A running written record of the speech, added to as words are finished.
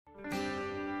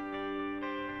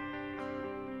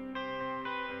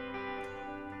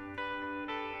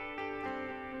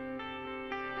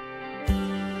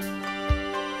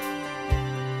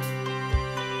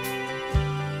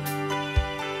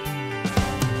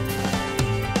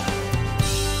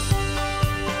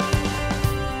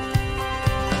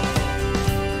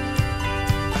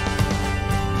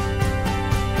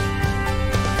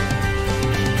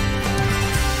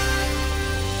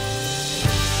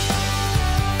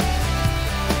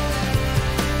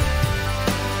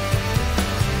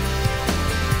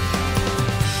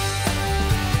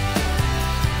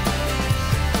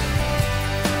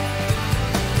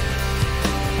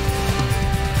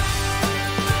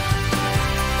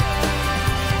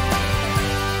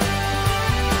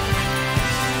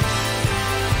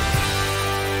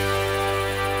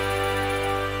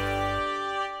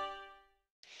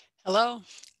Hello,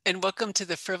 and welcome to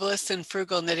the Frivolous and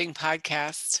Frugal Knitting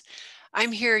Podcast.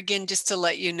 I'm here again just to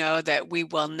let you know that we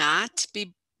will not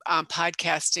be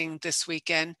podcasting this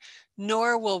weekend,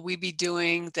 nor will we be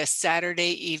doing the Saturday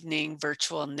evening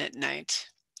virtual knit night.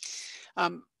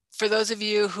 For those of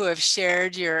you who have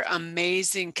shared your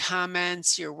amazing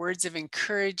comments, your words of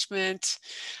encouragement,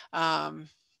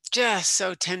 just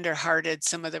so tender-hearted,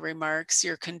 some of the remarks,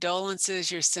 your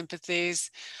condolences, your sympathies.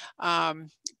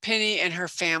 Penny and her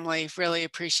family really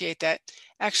appreciate that.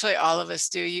 Actually, all of us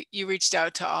do. You reached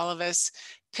out to all of us.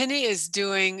 Penny is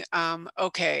doing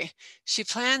okay. She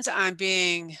plans on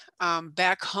being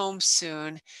back home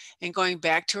soon and going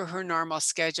back to her normal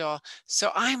schedule.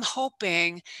 So I'm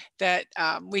hoping that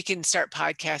we can start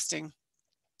podcasting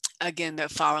again the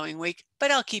following week,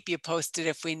 but I'll keep you posted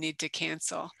if we need to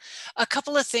cancel. A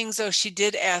couple of things, though, she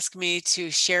did ask me to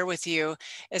share with you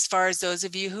as far as those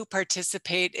of you who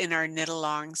participate in our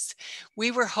knit-alongs.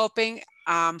 We were hoping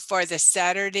for the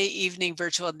Saturday evening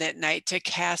virtual knit night to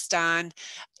cast on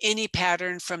any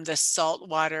pattern from the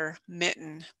Saltwater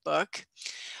Mitten book.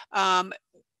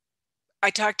 I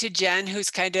talked to Jen,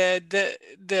 who's kind of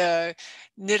the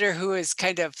knitter who is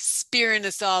kind of spearing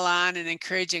us all on and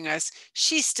encouraging us.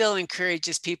 She still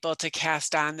encourages people to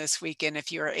cast on this weekend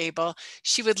if you are able.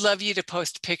 She would love you to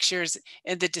post pictures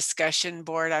in the discussion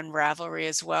board on Ravelry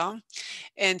as well.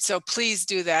 And so please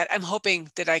do that. I'm hoping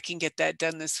that I can get that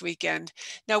done this weekend.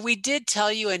 Now, we did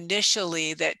tell you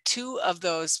initially that 2 of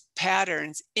those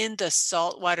patterns in the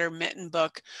Saltwater Mitten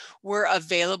book were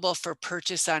available for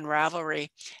purchase on Ravelry.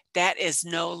 That is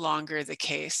no longer the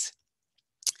case.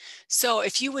 So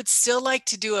if you would still like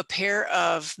to do a pair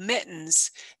of mittens,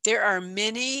 there are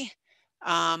many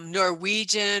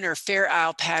Norwegian or Fair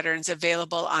Isle patterns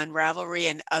available on Ravelry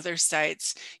and other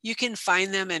sites. You can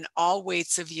find them in all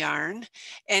weights of yarn.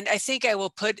 And I think I will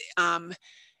put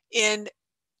in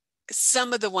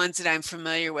some of the ones that I'm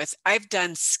familiar with. I've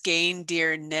done Skein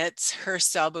Deer Knits, her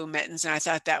Selbu mittens, and I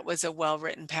thought that was a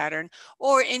well-written pattern.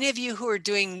 Or any of you who are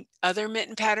doing other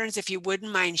mitten patterns, if you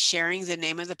wouldn't mind sharing the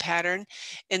name of the pattern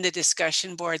in the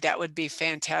discussion board, that would be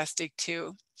fantastic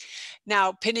too.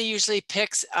 Now, Penny usually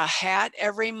picks a hat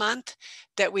every month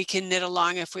that we can knit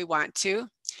along if we want to.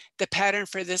 The pattern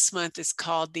for this month is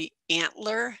called the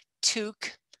Antler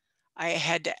Toque. I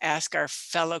had to ask our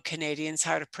fellow Canadians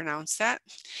how to pronounce that.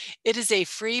 It is a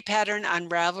free pattern on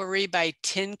Ravelry by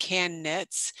Tin Can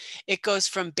Knits. It goes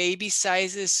from baby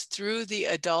sizes through the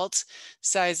adult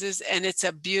sizes, and it's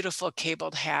a beautiful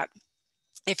cabled hat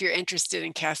if you're interested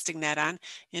in casting that on.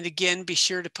 And again, be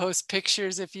sure to post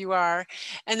pictures if you are.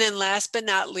 And then last but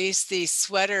not least, the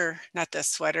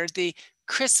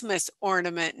Christmas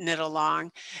ornament knit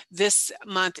along. This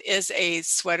month is a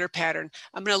sweater pattern.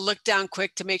 I'm going to look down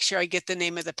quick to make sure I get the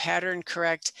name of the pattern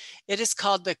correct. It is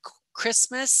called the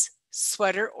Christmas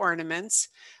Sweater Ornaments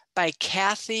by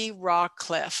Kathy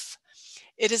Rawcliffe.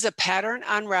 It is a pattern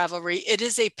on Ravelry. It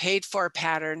is a paid for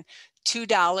pattern.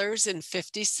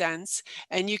 $2.50,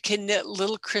 and you can knit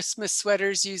little Christmas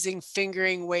sweaters using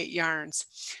fingering weight yarns.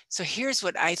 So here's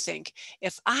what I think.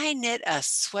 If I knit a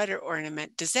sweater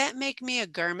ornament, does that make me a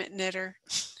garment knitter?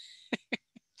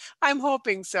 I'm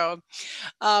hoping so.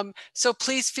 So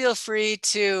please feel free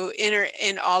to enter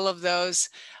in all of those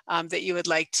that you would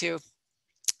like to.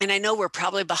 And I know we're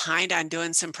probably behind on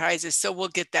doing some prizes, so we'll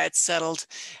get that settled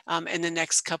in the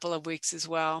next couple of weeks as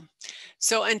well.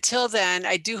 So until then,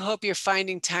 I do hope you're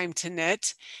finding time to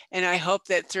knit, and I hope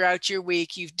that throughout your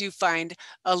week you do find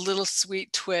a little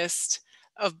sweet twist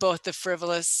of both the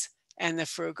frivolous and the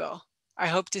frugal. I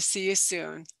hope to see you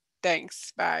soon.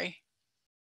 Thanks. Bye.